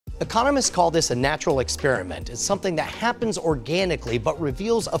Economists call this a natural experiment. It's something that happens organically but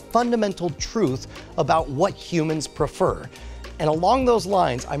reveals a fundamental truth about what humans prefer. And along those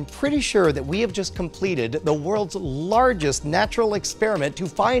lines, I'm pretty sure that we have just completed the world's largest natural experiment to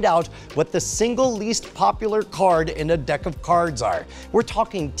find out what the single least popular card in a deck of cards are. We're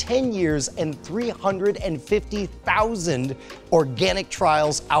talking 10 years and 350,000 organic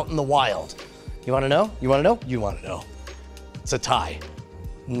trials out in the wild. You wanna know? You wanna know? You wanna know. It's a tie.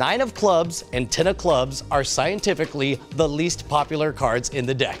 9 of clubs and 10 of clubs are scientifically the least popular cards in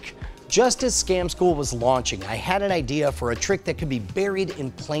the deck. Just as Scam School was launching, I had an idea for a trick that could be buried in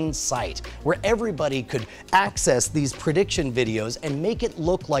plain sight, where everybody could access these prediction videos and make it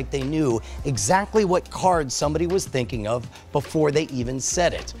look like they knew exactly what card somebody was thinking of before they even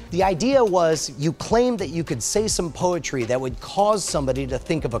said it. The idea was you claimed that you could say some poetry that would cause somebody to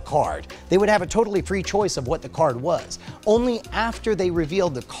think of a card. They would have a totally free choice of what the card was. Only after they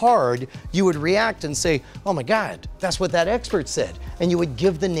revealed the card, you would react and say, "Oh my God, that's what that expert said." And you would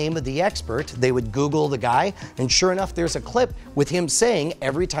give the name of the expert. They would Google the guy, and sure enough, there's a clip with him saying,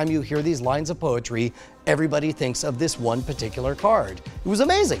 every time you hear these lines of poetry, everybody thinks of this one particular card. It was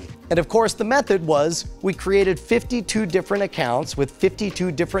amazing. And of course, the method was we created 52 different accounts with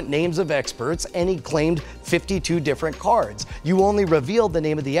 52 different names of experts, and he claimed 52 different cards. You only revealed the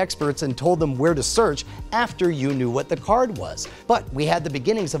name of the experts and told them where to search after you knew what the card was. But we had the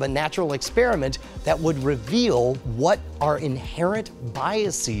beginnings of a natural experiment that would reveal what our inherent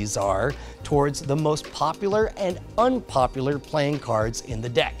biases are towards the most popular and unpopular playing cards in the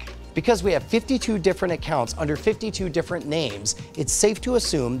deck. Because we have 52 different accounts under 52 different names, it's safe to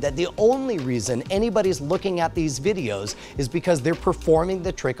assume that the only reason anybody's looking at these videos is because they're performing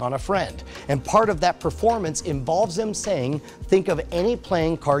the trick on a friend. And part of that performance involves them saying, think of any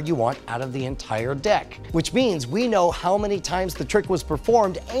playing card you want out of the entire deck. Which means we know how many times the trick was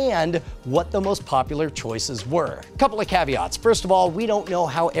performed and what the most popular choices were. A couple of caveats. First of all, we don't know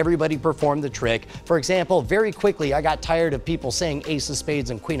how everybody performed the trick. For example, very quickly, I got tired of people saying ace of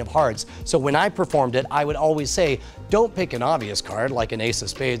spades and queen of hearts. So when I performed it, I would always say, don't pick an obvious card like an ace of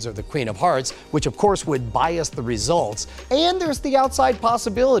spades or the queen of hearts, which of course would bias the results. And there's the outside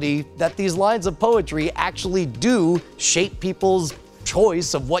possibility that these lines of poetry actually do shape people's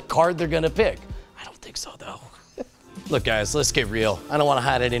choice of what card they're gonna pick. I don't think so though. Look guys, let's get real. I don't wanna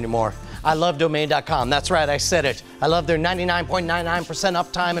hide it anymore. I love domain.com. That's right, I said it. I love their 99.99%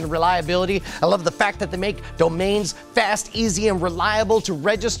 uptime and reliability. I love the fact that they make domains fast, easy, and reliable to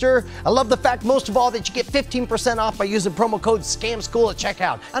register. I love the fact, most of all, that you get 15% off by using promo code SCAMSCHOOL at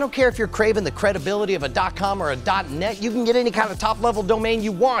checkout. I don't care if you're craving the credibility of a .com or a .net. You can get any kind of top-level domain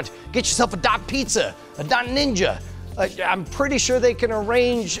you want. Get yourself a .pizza, a .ninja. I'm pretty sure they can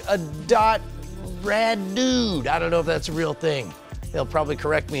arrange a .raddude. I don't know if that's a real thing. They'll probably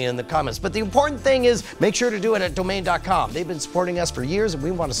correct me in the comments. But the important thing is, make sure to do it at domain.com. They've been supporting us for years, and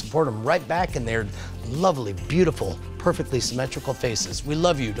we want to support them right back in their lovely, beautiful, perfectly symmetrical faces. We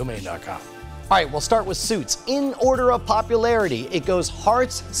love you, domain.com. All right, we'll start with suits. In order of popularity, it goes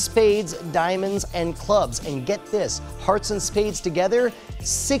hearts, spades, diamonds, and clubs. And get this, hearts and spades together,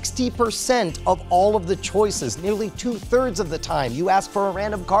 60% of all of the choices, nearly 2/3 of the time you ask for a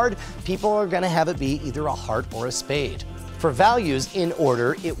random card, people are gonna have it be either a heart or a spade. For values in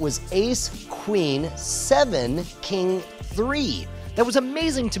order, it was ace, queen, 7, king, 3. That was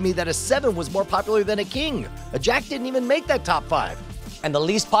amazing to me that a 7 was more popular than a king. A jack didn't even make that top 5. And the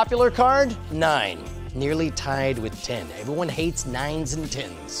least popular card? 9, nearly tied with 10. Everyone hates 9s and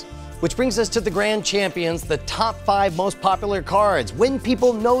 10s. Which brings us to the grand champions, the top 5 most popular cards. When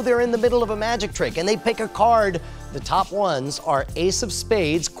people know they're in the middle of a magic trick and they pick a card, the top ones are ace of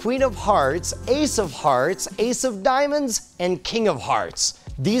spades, queen of hearts, ace of hearts, ace of diamonds, and king of hearts.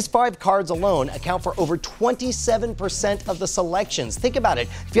 These 5 cards alone account for over 27% of the selections. Think about it.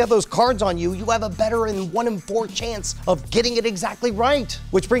 If you have those cards on you, you have a better than 1 in 4 chance of getting it exactly right.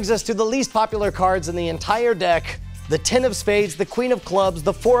 Which brings us to the least popular cards in the entire deck. The 10 of spades, the queen of clubs,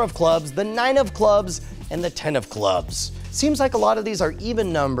 the 4 of clubs, the 9 of clubs, and the 10 of clubs. Seems like a lot of these are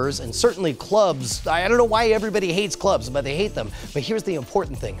even numbers, and certainly clubs. I don't know why everybody hates clubs, but they hate them. But here's the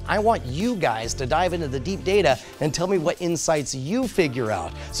important thing. I want you guys to dive into the deep data and tell me what insights you figure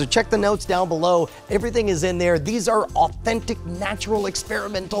out. So check the notes down below. Everything is in there. These are authentic, natural,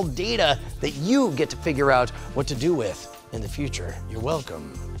 experimental data that you get to figure out what to do with in the future. You're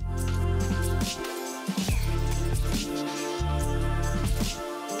welcome.